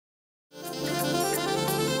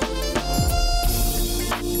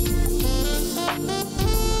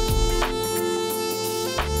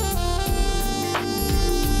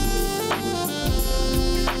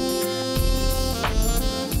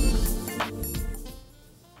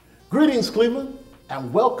Greetings, Cleveland,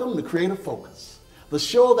 and welcome to Creative Focus, the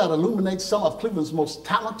show that illuminates some of Cleveland's most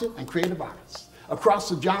talented and creative artists across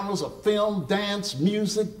the genres of film, dance,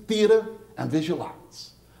 music, theater, and visual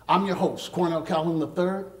arts. I'm your host, Cornell Calhoun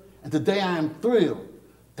III, and today I am thrilled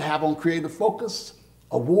to have on Creative Focus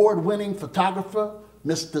award-winning photographer,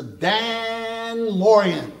 Mr. Dan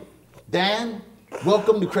Morian. Dan,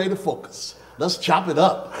 welcome to Creative Focus. Let's chop it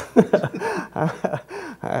up.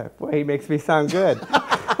 Boy, he makes me sound good.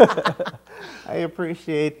 I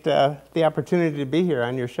appreciate the opportunity to be here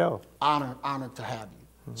on your show. Honored to have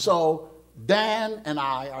you. So Dan and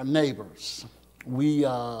I are neighbors. We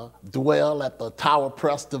dwell at the Tower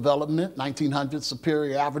Press Development, 1900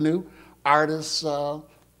 Superior Avenue, Artists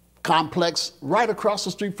Complex, right across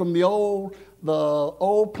the street from the old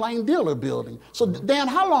Plain Dealer building. So Dan,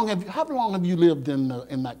 how long have you lived in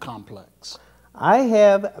that complex? I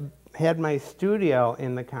have had my studio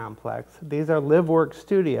in the complex. These are live-work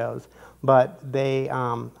studios, but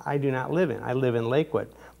I do not live in. I live in Lakewood,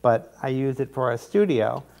 but I use it for a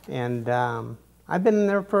studio, and I've been in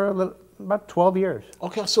there for about 12 years.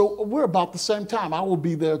 Okay, so we're about the same time. I will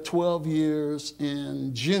be there 12 years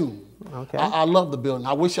in June. Okay. I love the building.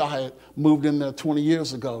 I wish I had moved in there 20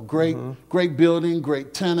 years ago. Great building,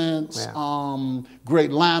 great tenants, Yeah.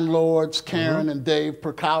 great landlords, Karen and Dave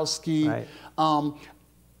Perkowski. Right.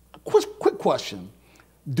 Quick question.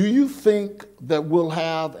 Do you think that we'll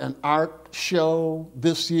have an art show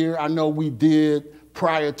this year? I know we did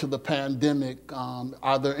prior to the pandemic.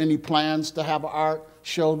 Are there any plans to have an art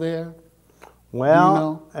show there? Well, you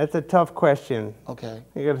know? That's a tough question. Okay.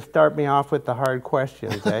 You're going to start me off with the hard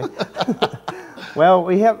questions, eh? Well,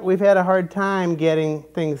 we've had a hard time getting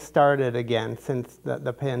things started again since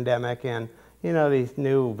the pandemic, and you know, these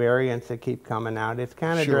new variants that keep coming out. It's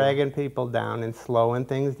kind of dragging people down and slowing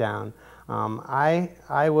things down. I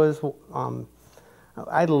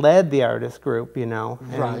led the artist group, you know,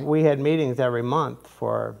 and we had meetings every month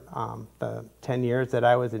for the 10 years that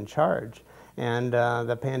I was in charge. And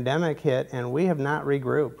the pandemic hit, and we have not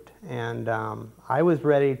regrouped. And I was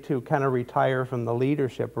ready to kind of retire from the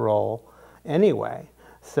leadership role anyway.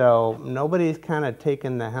 So nobody's kind of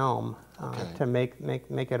taken the helm to make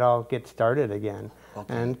it all get started again.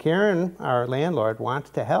 Okay. And Karen, our landlord,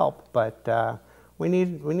 wants to help, but we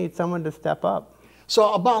need someone to step up.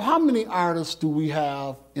 So about how many artists do we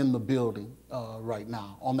have in the building right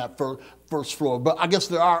now on that first floor? But I guess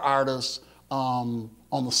there are artists on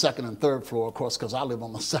the second and third floor, of course, because I live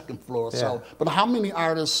on the second floor. Yeah. So, but how many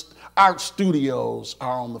art studios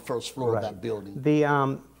are on the first floor of that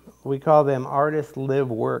building? We call them artist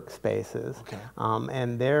live-work spaces, okay.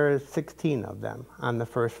 And there are 16 of them on the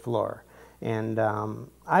first floor. And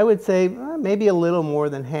I would say maybe a little more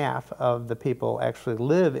than half of the people actually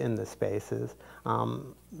live in the spaces,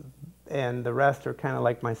 and the rest are kind of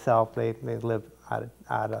like myself. They live out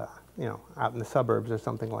in the suburbs or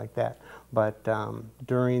something like that. But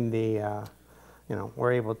during the,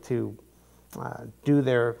 we're able to do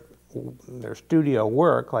their studio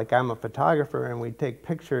work. Like, I'm a photographer, and I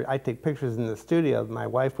take pictures in the studio. My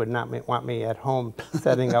wife would not want me at home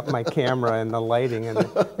setting up my camera and the lighting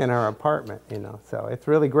in our apartment, you know. So it's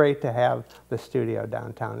really great to have the studio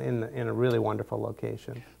downtown in a really wonderful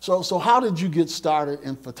location. So how did you get started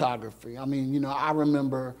in photography? I mean, you know, I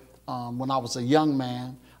remember when I was a young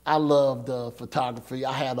man, I loved photography.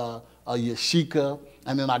 I had a Yashica,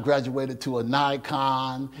 and then I graduated to a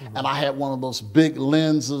Nikon, and I had one of those big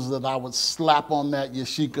lenses that I would slap on that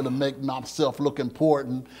Yashica to make myself look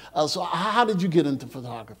important. So how did you get into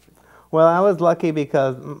photography? Well, I was lucky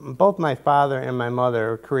because both my father and my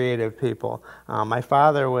mother are creative people. My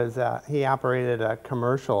father he operated a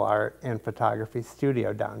commercial art and photography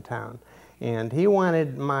studio downtown, and he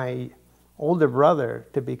wanted my older brother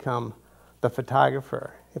to become the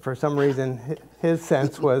photographer. For some reason, his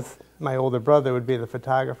sense was my older brother would be the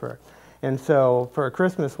photographer. And so for a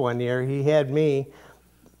Christmas one year, he had me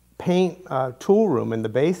paint a tool room in the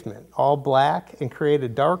basement, all black, and create a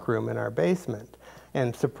dark room in our basement,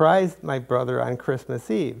 and surprised my brother on Christmas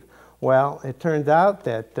Eve. Well, it turns out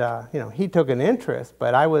that he took an interest,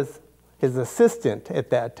 but I was his assistant at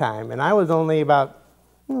that time, and I was only about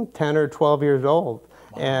 10 or 12 years old.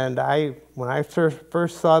 Wow. And when I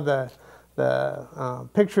first saw the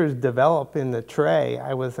pictures develop in the tray,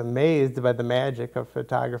 I was amazed by the magic of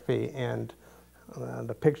photography and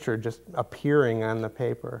the picture just appearing on the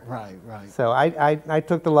paper. Right, right. So I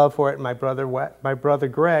took the love for it. And my brother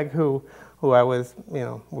Greg, who I was,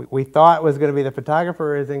 we thought was going to be the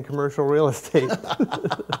photographer, is in commercial real estate.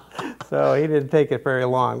 So he didn't take it very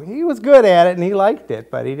long. He was good at it and he liked it,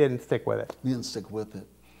 but he didn't stick with it. He didn't stick with it.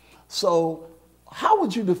 So How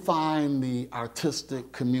would you define the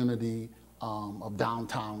artistic community of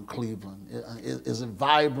downtown Cleveland? Is it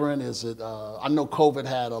vibrant? Is it? I know COVID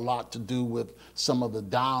had a lot to do with some of the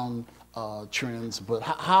down trends, but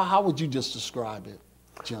how would you just describe it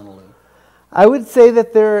generally? I would say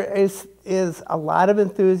that there is a lot of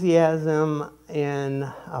enthusiasm in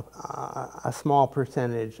a small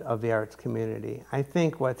percentage of the arts community. I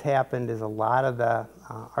think what's happened is a lot of the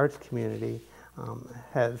arts community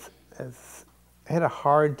has had a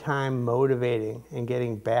hard time motivating and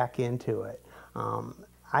getting back into it.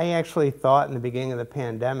 I actually thought in the beginning of the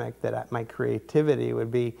pandemic that my creativity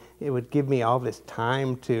would give me all this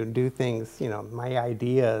time to do things, my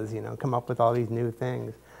ideas, come up with all these new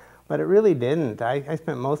things. But it really didn't. I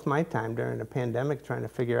spent most of my time during the pandemic trying to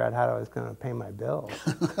figure out how I was going to pay my bills.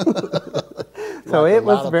 So it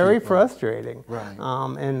was very frustrating. Right.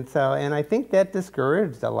 And I think that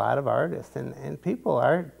discouraged a lot of artists, and people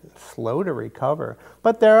are slow to recover.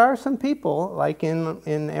 But there are some people, like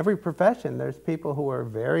in every profession, there's people who are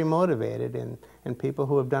very motivated and people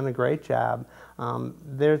who have done a great job.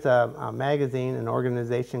 There's a magazine, an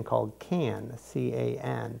organization called CAN,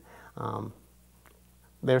 C-A-N.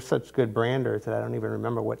 They're such good branders that I don't even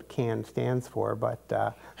remember what CAN stands for, but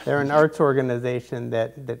they're an arts organization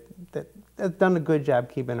that has done a good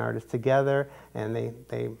job keeping artists together, and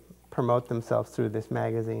they promote themselves through this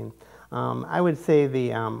magazine. I would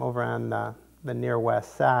say over on the near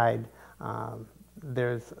west side,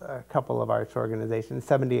 there's a couple of arts organizations.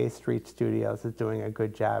 78th Street Studios is doing a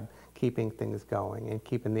good job keeping things going and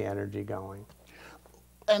keeping the energy going.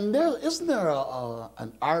 And isn't there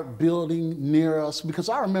an art building near us? Because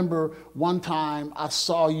I remember one time I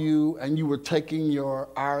saw you and you were taking your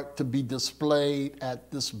art to be displayed at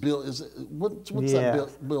this building. What's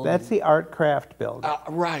that building? That's the Art Craft building.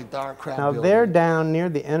 Right, the Art Craft building. Now they're down near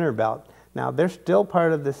the Inner Belt. Now they're still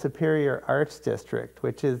part of the Superior Arts District,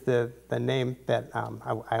 which is the name that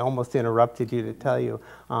I almost interrupted you to tell you.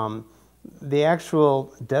 The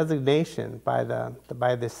actual designation by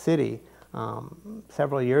the city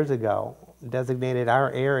several years ago designated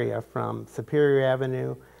our area from Superior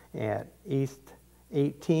Avenue at East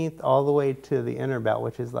 18th all the way to the Inner Belt,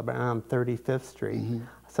 which is on 35th Street. Mm-hmm.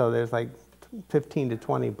 So there's like 15 to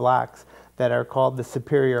 20 blocks that are called the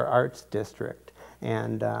Superior Arts District.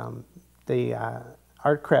 And the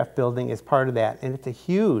Art Craft building is part of that, and it's a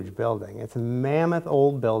huge building. It's a mammoth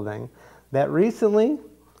old building that recently,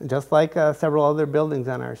 just like several other buildings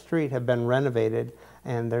on our street, have been renovated,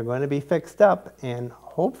 and they're going to be fixed up, and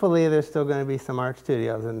hopefully there's still going to be some art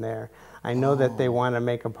studios in there. I know that they want to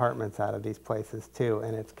make apartments out of these places too,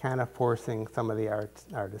 and it's kind of forcing some of the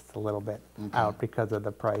artists a little bit out because of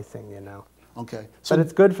the pricing, Okay. So, but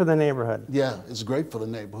it's good for the neighborhood. Yeah, it's great for the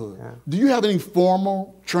neighborhood. Yeah. Do you have any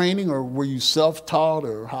formal training, or were you self-taught,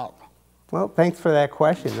 or how? Well, thanks for that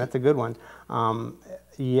question. That's a good one.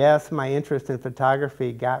 Yes, my interest in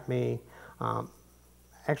photography got me,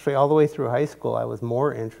 actually all the way through high school, I was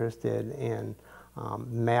more interested in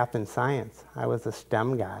math and science. I was a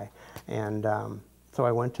STEM guy. And so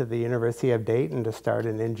I went to the University of Dayton to start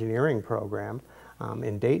an engineering program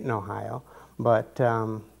in Dayton, Ohio. But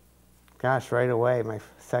gosh, right away, my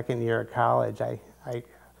second year of college,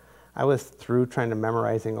 I was through trying to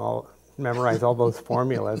memorize all those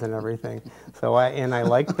formulas and everything. So I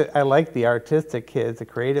liked the artistic kids, the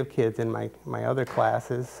creative kids in my other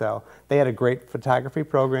classes. So they had a great photography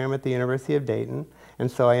program at the University of Dayton,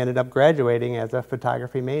 and so I ended up graduating as a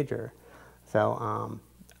photography major. So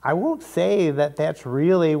I won't say that that's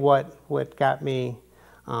really what got me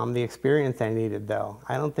the experience I needed, though.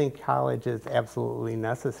 I don't think college is absolutely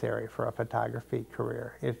necessary for a photography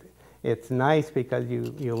career. It's nice because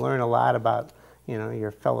you learn a lot about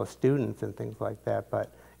your fellow students and things like that,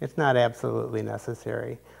 but it's not absolutely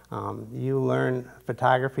necessary. You learn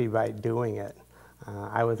photography by doing it.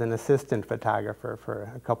 I was an assistant photographer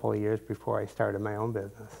for a couple of years before I started my own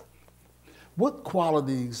business. What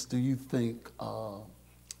qualities do you think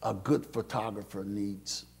a good photographer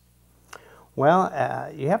needs? Well,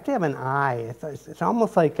 you have to have an eye. It's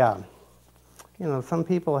almost like, some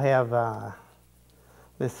people have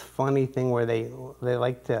this funny thing where they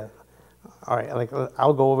like to, all right, like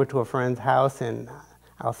I'll go over to a friend's house and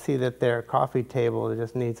I'll see that their coffee table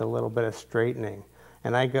just needs a little bit of straightening.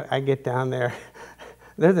 And I get down there,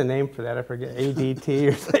 there's a name for that, I forget, ADT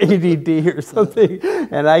or ADD or something.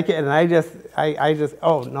 And I just,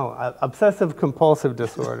 oh no, obsessive compulsive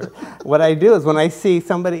disorder. What I do is when I see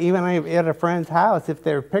somebody, even at a friend's house, if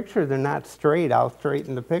their pictures are not straight, I'll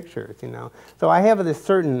straighten the pictures, So I have this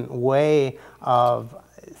certain way of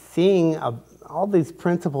seeing all these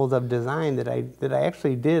principles of design that I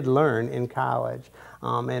actually did learn in college.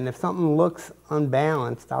 And if something looks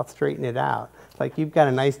unbalanced, I'll straighten it out. It's like you've got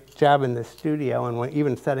a nice job in the studio, and when,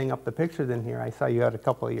 even setting up the pictures in here, I saw you had a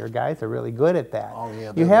couple of your guys are really good at that. Oh,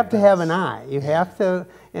 yeah, you have to have an eye. You have to,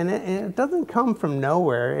 and it doesn't come from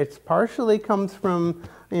nowhere. It's partially comes from,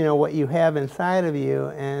 you know, what you have inside of you,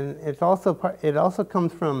 and it also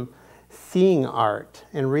comes from seeing art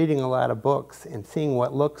and reading a lot of books and seeing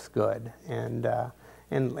what looks good and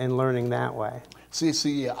learning that way.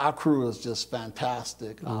 See, our crew is just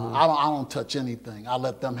fantastic. I don't touch anything. I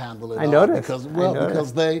let them handle it. I noticed.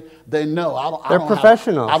 Because they know. They're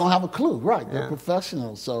professionals. I don't have a clue. Right, they're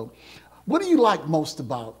professionals. So, what do you like most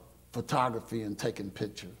about photography and taking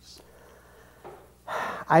pictures?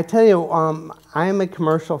 I tell you, I'm a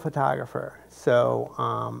commercial photographer, so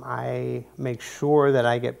I make sure that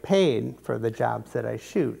I get paid for the jobs that I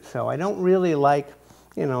shoot. So I don't really like,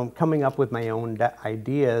 you know, coming up with my own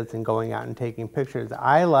ideas and going out and taking pictures.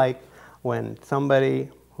 I like when somebody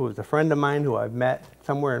who is a friend of mine who I've met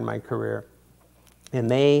somewhere in my career,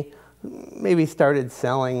 and they maybe started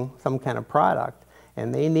selling some kind of product,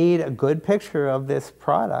 and they need a good picture of this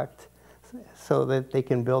product so that they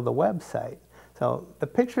can build a website. So the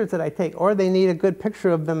pictures that I take, or they need a good picture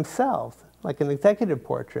of themselves, like an executive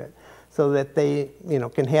portrait, so that they, you know,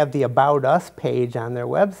 can have the About Us page on their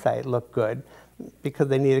website look good, because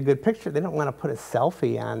they need a good picture. They don't want to put a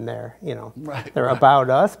selfie on their, you know, their About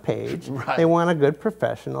Us page. They want a good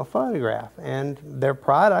professional photograph, and their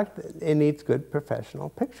product, it needs good professional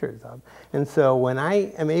pictures of. And so when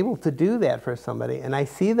I am able to do that for somebody, and I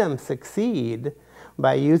see them succeed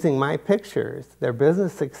by using my pictures, their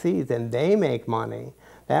business succeeds and they make money.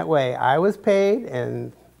 That way I was paid,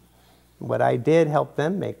 and what I did helped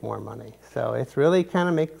them make more money. So it's really kind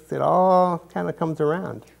of makes it all kind of comes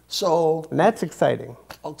around. So, and that's exciting.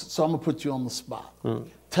 So I'm gonna put you on the spot.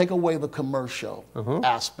 Take away the commercial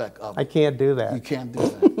aspect of it. I can't do that. You can't do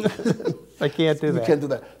that. I can't do that. You can't do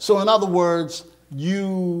that. So in other words,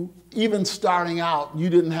 you, even starting out, you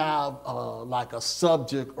didn't have like a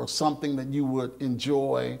subject or something that you would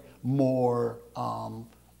enjoy more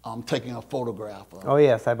taking a photograph of. Oh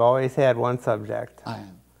yes, I've always had one subject.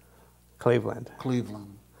 Cleveland.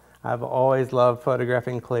 Cleveland. I've always loved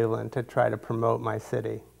photographing Cleveland to try to promote my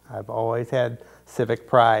city. I've always had civic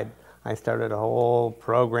pride. I started a whole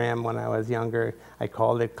program when I was younger. I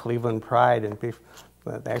called it Cleveland Pride, and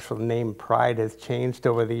the actual name Pride has changed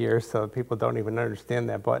over the years, so people don't even understand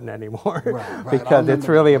that button anymore. Because it's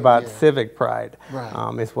really about civic pride,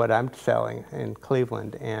 is what I'm selling in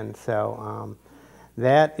Cleveland. And so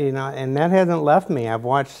that, you know, and that hasn't left me. I've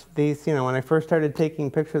watched these, you know, when I first started taking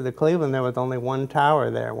pictures of Cleveland, there was only one tower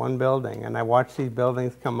there, one building, and I watched these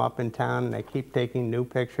buildings come up in town, and I keep taking new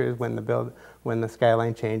pictures when the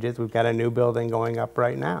skyline changes. We've got a new building going up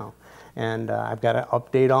right now, and I've got to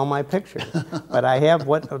update all my pictures. But I have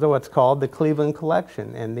what's called the Cleveland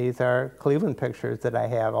Collection, and these are Cleveland pictures that I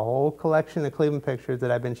have, a whole collection of Cleveland pictures that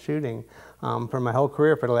I've been shooting for my whole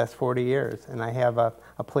career for the last 40 years. And I have a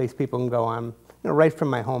place people can go on, you know, right from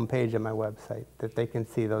my home page of my website, that they can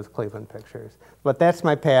see those Cleveland pictures. But that's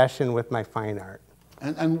my passion with my fine art.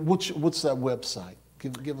 And what's that website?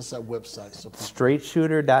 Give us that website. So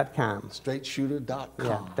straightshooter.com. Straightshooter.com.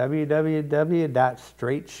 Yeah,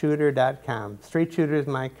 www.straightshooter.com. Straight Shooter is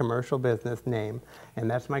my commercial business name, and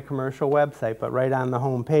that's my commercial website. But right on the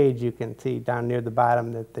home page, you can see down near the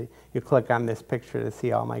bottom that you click on this picture to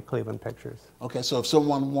see all my Cleveland pictures. Okay, so if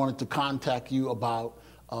someone wanted to contact you about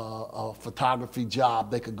a photography job,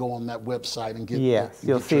 they could go on that website and get. Yes,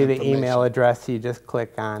 you'll see the email address you just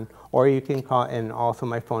click on, or you can call, and also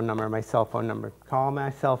my phone number, my cell phone number. Call my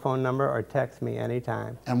cell phone number or text me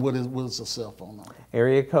anytime. And what is the cell phone number?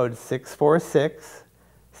 Area code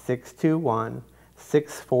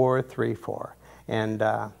 646-621-6434. And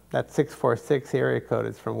that 646 area code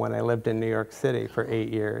is from when I lived in New York City for 8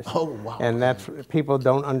 years. Oh, wow. And that's, people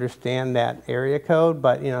don't understand that area code,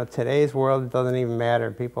 but you know, today's world, it doesn't even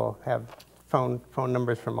matter. People have phone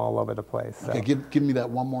numbers from all over the place. So. Okay, give me that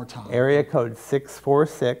one more time. Area code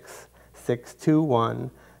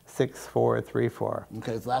 646-621-6434.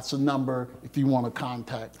 Okay, so that's the number if you want to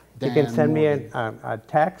contact Dan. You can send me a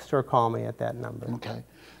text or call me at that number. Okay.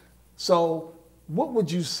 So what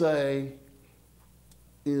would you say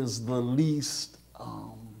is the least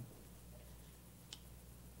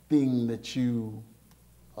thing that you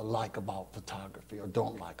like about photography or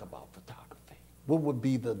don't like about photography? What would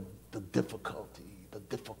be the difficulty, the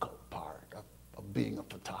difficult part of being a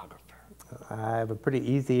photographer? I have a pretty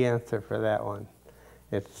easy answer for that one.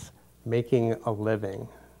 It's making a living.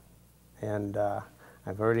 And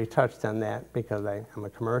I've already touched on that because I'm a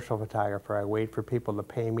commercial photographer. I wait for people to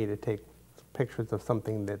pay me to take pictures of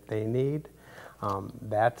something that they need.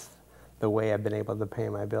 That's the way I've been able to pay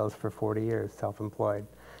my bills for 40 years, self-employed.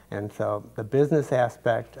 And so the business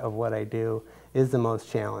aspect of what I do is the most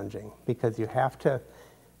challenging, because you have to,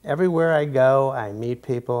 everywhere I go, I meet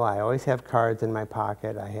people, I always have cards in my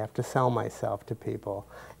pocket, I have to sell myself to people,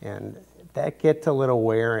 and that gets a little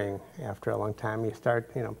wearing after a long time. You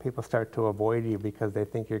start, people start to avoid you because they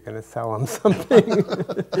think you're going to sell them something.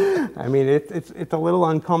 I mean, it's a little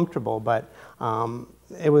uncomfortable, but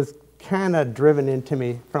it was kind of driven into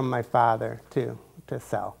me from my father to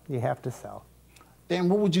sell. You have to sell. Dan,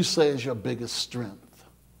 what would you say is your biggest strength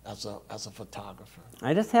as a photographer?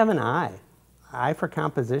 I just have an eye for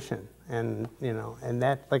composition, and and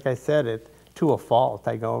that, like I said, it to a fault.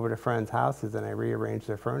 I go over to friends' houses and I rearrange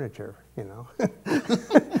their furniture, and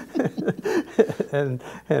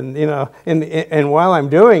while I'm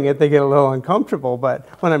doing it, they get a little uncomfortable. But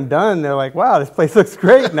when I'm done, they're like, "Wow, this place looks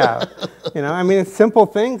great now." I mean, it's simple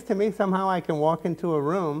things to me. Somehow I can walk into a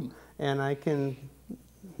room and I can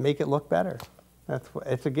make it look better.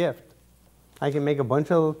 It's a gift. I can make I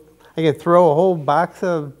can throw a whole box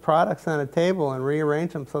of products on a table and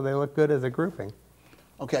rearrange them so they look good as a grouping.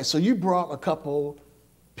 Okay, so you brought a couple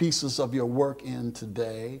pieces of your work in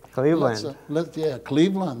today. Cleveland.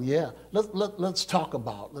 Cleveland. Yeah. Let's talk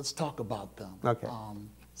about them. Okay.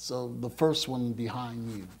 So the first one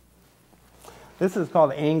behind you. This is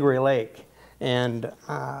called Angry Lake, and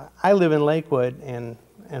I live in Lakewood, and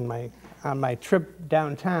on my trip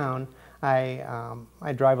downtown,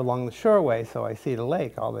 I drive along the shoreway, so I see the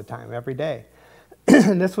lake all the time, every day.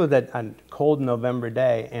 This was a cold November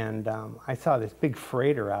day, and I saw this big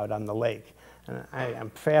freighter out on the lake. And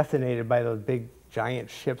I'm fascinated by those big, giant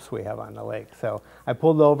ships we have on the lake. So I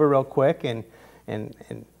pulled over real quick and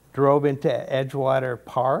drove into Edgewater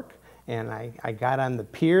Park, and I got on the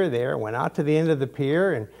pier there, went out to the end of the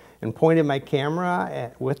pier, and pointed my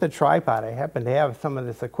camera with a tripod. I happened to have some of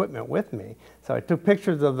this equipment with me. So I took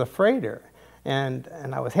pictures of the freighter, and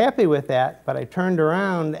I was happy with that, but I turned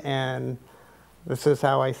around, and this is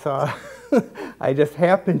how I saw, I just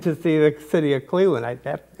happened to see the city of Cleveland.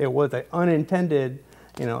 It was an unintended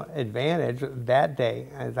advantage that day,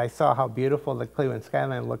 as I saw how beautiful the Cleveland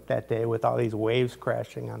skyline looked that day with all these waves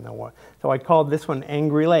crashing on the water. So I called this one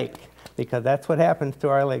Angry Lake, because that's what happens to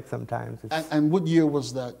our lake sometimes. And what year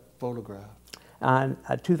was that photograph?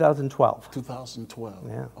 2012. 2012.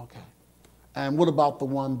 Yeah. Okay. And what about the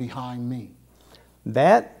one behind me?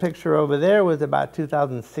 That picture over there was about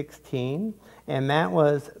 2016, and that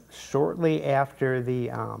was shortly after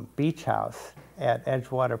the beach house at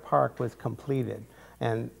Edgewater Park was completed.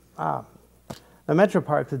 And the Metro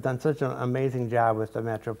Parks has done such an amazing job with the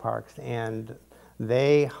Metro Parks, and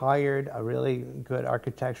they hired a really good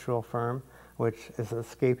architectural firm, which is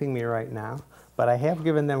escaping me right now, but I have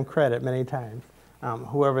given them credit many times,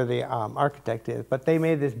 whoever the architect is. But they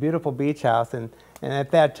made this beautiful beach house, and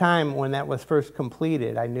at that time, when that was first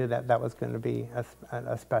completed, I knew that was going to be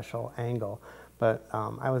a special angle. But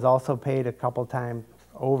I was also paid a couple times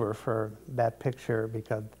over for that picture,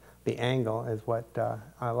 because the angle is what a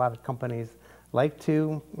lot of companies like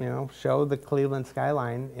to, show the Cleveland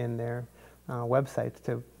skyline in their websites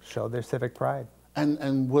to show their civic pride.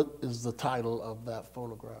 And what is the title of that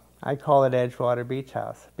photograph? I call it Edgewater Beach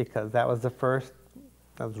House, because that was the first,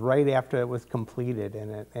 that was right after it was completed,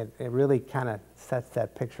 and it really kind of sets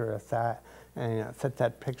that picture aside, and sets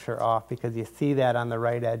that picture off, because you see that on the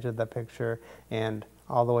right edge of the picture and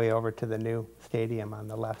all the way over to the new stadium on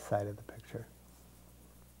the left side of the picture.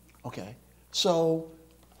 Okay, so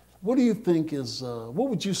what do you think is, what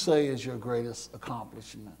would you say is your greatest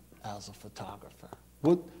accomplishment as a photographer?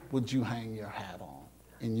 What would you hang your hat on,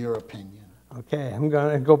 in your opinion? Okay, I'm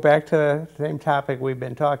going to go back to the same topic we've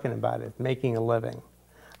been talking about, is making a living.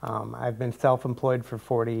 I've been self-employed for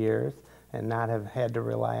 40 years and not have had to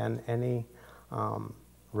rely on any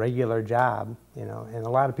regular job, and a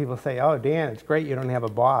lot of people say, "Oh, Dan, it's great you don't have a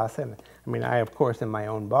boss." And I mean, I of course am my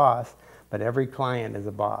own boss, but every client is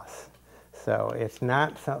a boss. So it's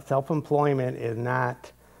not, self-employment is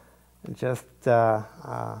not just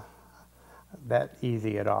that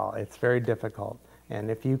easy at all. It's very difficult. And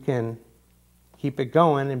if you can keep it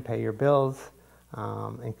going and pay your bills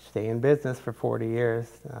and stay in business for 40 years,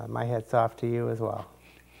 my hat's off to you as well.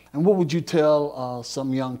 And what would you tell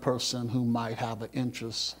some young person who might have an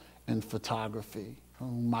interest in photography, who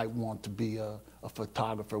might want to be a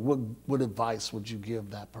photographer? What advice would you give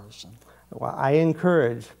that person? Well, I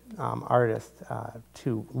encourage artists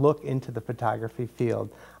to look into the photography field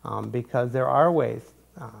because there are ways,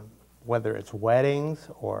 whether it's weddings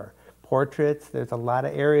or portraits, there's a lot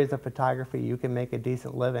of areas of photography you can make a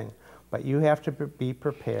decent living, but you have to be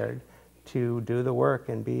prepared to do the work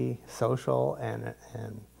and be social and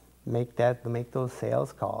make those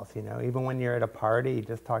sales calls. You know, even when you're at a party,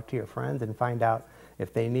 just talk to your friends and find out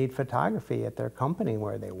if they need photography at their company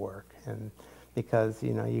where they work. And because,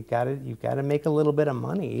 you know, you gotta make a little bit of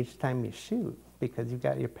money each time you shoot, because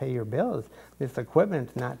you pay your bills. This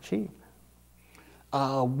equipment's not cheap.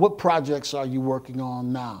 What projects are you working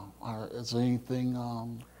on now? Is there anything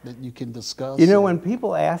that you can discuss? You know, when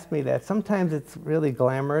people ask me that, sometimes it's really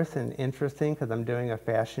glamorous and interesting because I'm doing a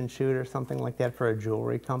fashion shoot or something like that for a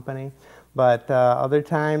jewelry company. But other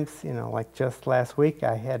times, you know, like just last week,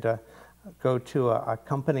 I had to go to a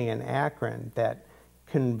company in Akron that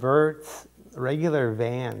converts regular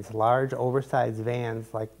vans, large oversized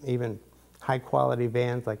vans, like even high quality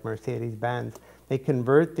vans like Mercedes-Benz. They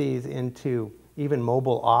convert these into even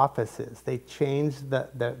mobile offices. They change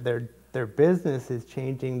their business is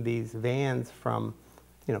changing these vans from,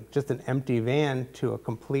 you know, just an empty van to a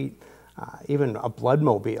complete, even a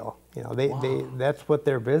bloodmobile. You know, that's what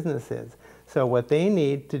their business is. So what they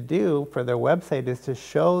need to do for their website is to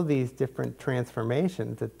show these different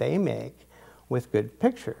transformations that they make with good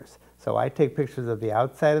pictures. So I take pictures of the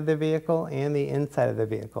outside of the vehicle and the inside of the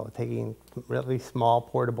vehicle, taking really small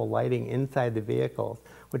portable lighting inside the vehicles,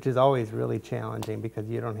 which is always really challenging because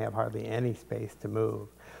you don't have hardly any space to move.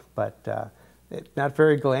 But it's not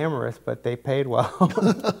very glamorous, but they paid well.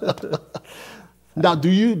 Now, do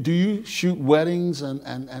you shoot weddings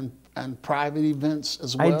and private events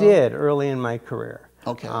as well? I did early in my career.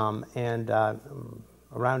 Okay. Around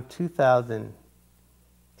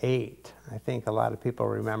 2008, I think a lot of people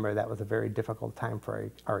remember that was a very difficult time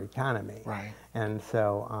for our economy. Right. And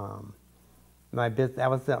so my business,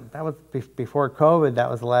 that was before COVID. That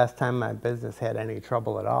was the last time my business had any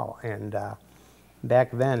trouble at all. And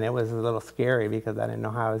back then it was a little scary because I didn't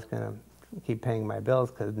know how I was going to keep paying my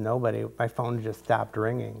bills because my phone just stopped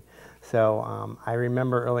ringing. So I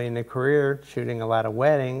remember early in the career shooting a lot of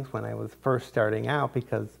weddings when I was first starting out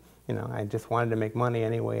because, you know, I just wanted to make money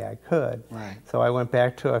any way I could. Right. So I went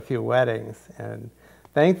back to a few weddings, and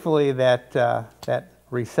thankfully that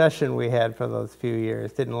recession we had for those few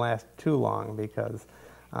years didn't last too long because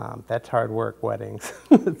that's hard work, weddings.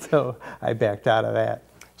 So I backed out of that.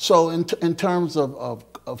 So in terms of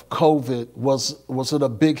COVID, was it a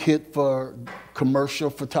big hit for commercial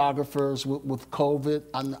photographers with COVID?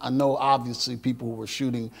 I know obviously people were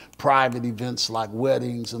shooting private events like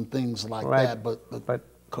weddings and things like that, but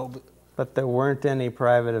COVID. But there weren't any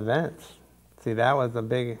private events. See, that was a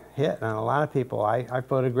big hit on a lot of people. I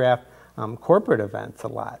photographed corporate events a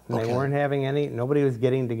lot, and they weren't having any. Nobody was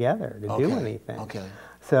getting together to do anything. Okay.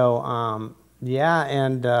 So yeah,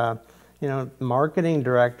 and you know, marketing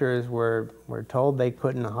directors were told they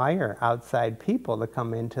couldn't hire outside people to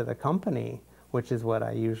come into the company, which is what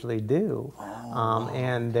I usually do.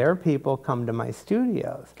 And their people come to my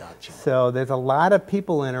studios. Gotcha. So there's a lot of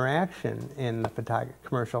people interaction in the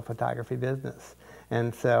commercial photography business.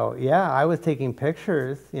 And so, yeah, I was taking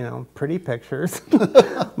pictures, you know, pretty pictures,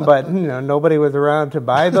 but, you know, nobody was around to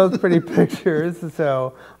buy those pretty pictures.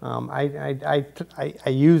 So I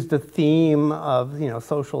used the theme of, you know,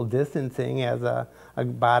 social distancing as a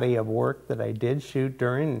body of work that I did shoot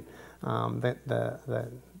during the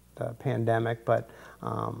pandemic, but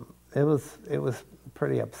it was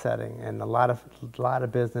pretty upsetting, and a lot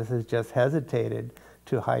of businesses just hesitated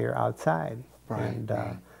to hire outside. Right. And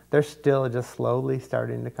they're still just slowly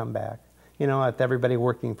starting to come back. You know, with everybody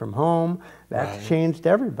working from home, that's changed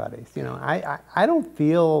everybody's. You know, I don't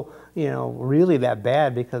feel, you know, really that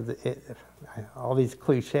bad because all these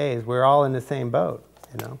cliches, we're all in the same boat.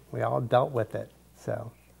 You know, we all dealt with it.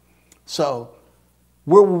 So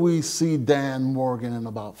where will we see Dan Morgan in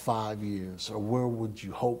about 5 years, or where would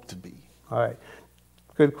you hope to be? All right,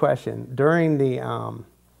 good question. During the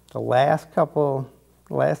last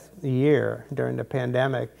year during the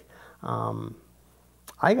pandemic,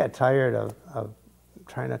 I got tired of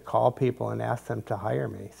trying to call people and ask them to hire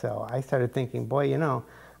me. So I started thinking, boy, you know,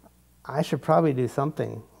 I should probably do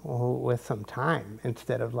something with some time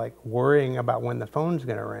instead of like worrying about when the phone's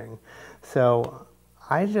going to ring. So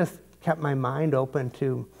I just kept my mind open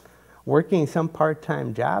to working some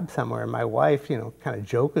part-time job somewhere. My wife, you know, kind of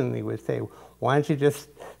jokingly would say, why don't you just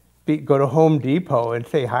go to Home Depot and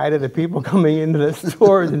say hi to the people coming into the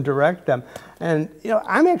stores and direct them. And, you know,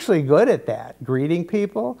 I'm actually good at that, greeting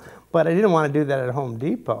people, but I didn't want to do that at Home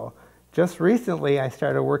Depot. Just recently, I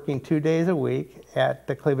started working 2 days a week at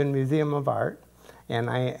the Cleveland Museum of Art, and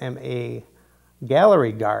I am a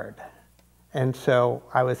gallery guard. And so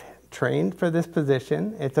I was trained for this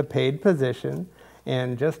position. It's a paid position,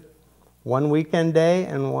 and just one weekend day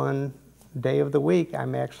and one day of the week,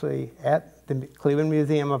 I'm actually at the Cleveland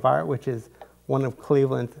Museum of Art, which is one of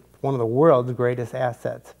the world's greatest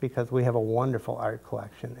assets, because we have a wonderful art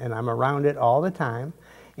collection, and I'm around it all the time.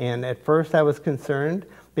 And at first I was concerned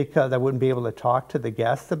because I wouldn't be able to talk to the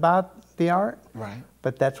guests about the art. Right.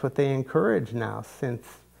 But that's what they encourage now, since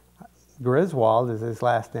Griswold, is his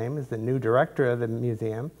last name, is the new director of the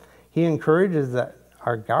museum. He encourages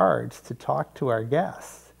our guards to talk to our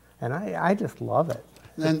guests, and I just love it.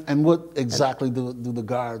 And what exactly do the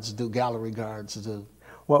guards do, gallery guards do?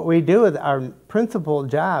 What we do is, our principal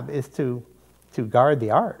job is to guard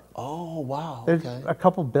the art. Oh, wow. There's a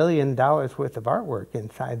couple $2 billion worth of artwork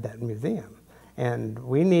inside that museum. And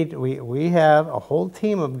we have a whole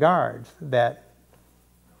team of guards that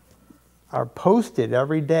are posted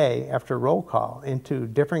every day after roll call into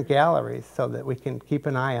different galleries so that we can keep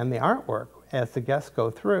an eye on the artwork as the guests go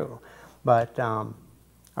through. But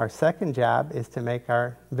our second job is to make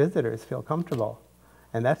our visitors feel comfortable.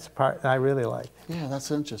 And that's the part I really like. Yeah,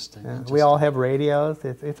 that's interesting. Yeah, we all have radios.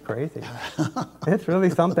 It's crazy. It's really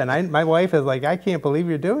something. My wife is like, I can't believe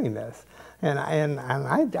you're doing this. And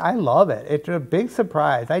I love it. It's a big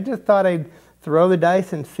surprise. I just thought I'd throw the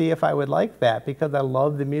dice and see if I would like that, because I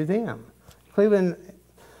love the museum. Cleveland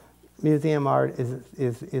Museum Art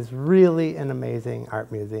is really an amazing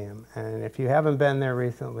art museum. And if you haven't been there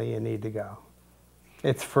recently, you need to go.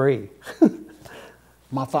 It's free.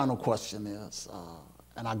 My final question is,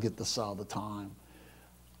 and I get this all the time,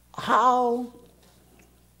 how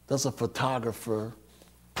does a photographer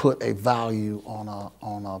put a value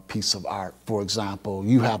on a piece of art? For example,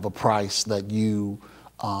 you have a price that you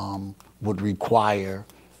would require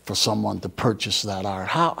for someone to purchase that art.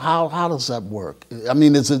 How does that work? I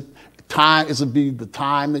mean, is it time? Is it the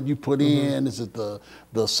time that you put in? Is it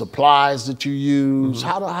the supplies that you use?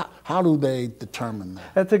 How do they determine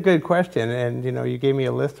that? That's a good question, and you gave me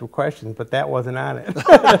a list of questions, but that wasn't on it.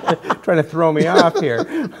 Trying to throw me off here.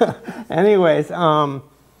 Anyways,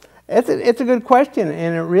 it's a good question,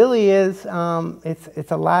 and it really is.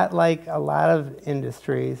 It's a lot like a lot of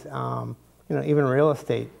industries. Even real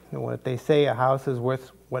estate. What they say, a house is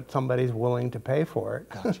worth what somebody's willing to pay for it.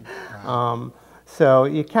 Gotcha. Right. So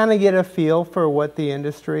you kind of get a feel for what the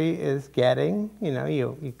industry is getting.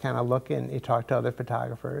 You kind of look and you talk to other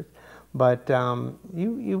photographers, but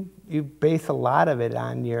you base a lot of it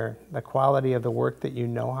on the quality of the work that you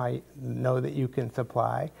know that you can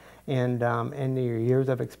supply, and your years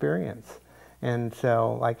of experience. And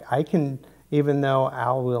so, like, I can, even though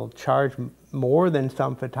I will charge more than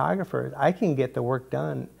some photographers, I can get the work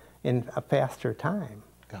done in a faster time.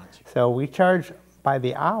 Gotcha. So we charge by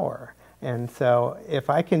the hour. And so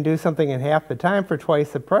if I can do something in half the time for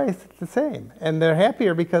twice the price, it's the same. And they're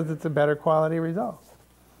happier because it's a better quality result.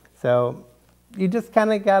 So you just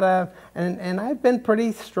kind of gotta, and I've been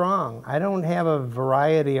pretty strong. I don't have a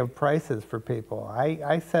variety of prices for people.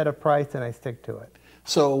 I set a price and I stick to it.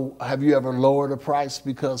 So have you ever lowered a price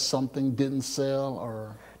because something didn't sell,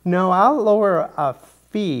 or? No, I'll lower a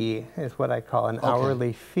fee, is what I call an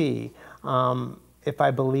hourly fee, if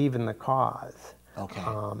I believe in the cause. Okay.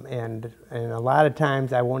 And a lot of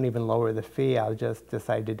times I won't even lower the fee. I'll just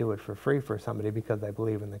decide to do it for free for somebody because I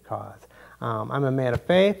believe in the cause. I'm a man of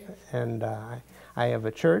faith, and I have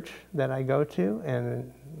a church that I go to,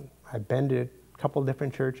 and I've been to a couple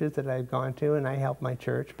different churches that I've gone to, and I help my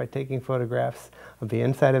church by taking photographs of the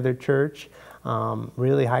inside of their church,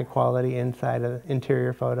 really high quality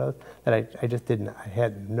interior photos that I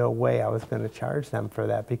had no way I was going to charge them for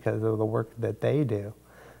that because of the work that they do.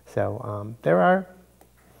 So there are,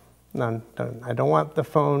 I don't want the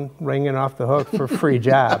phone ringing off the hook for free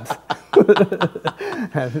jobs.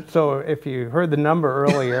 So if you heard the number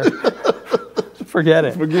earlier, forget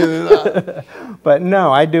it. Forget it. But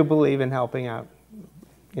no, I do believe in helping out,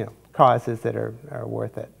 causes that are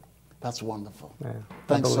worth it. That's wonderful. Yeah,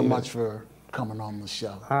 Thanks so much for coming on the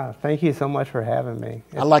show. Thank you so much for having me.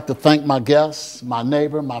 I'd like to thank my guests, my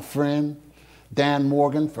neighbor, my friend, Dan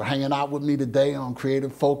Morgan, for hanging out with me today on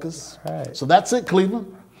Creative Focus. Right. So that's it,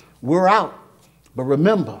 Cleveland. We're out. But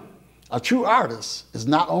remember, a true artist is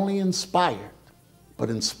not only inspired, but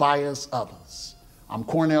inspires others. I'm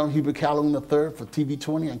Cornell Hubert Calhoun III for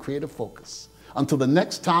TV20 and Creative Focus. Until the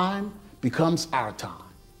next time becomes our time.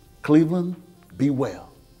 Cleveland, be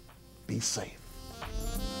well, be safe.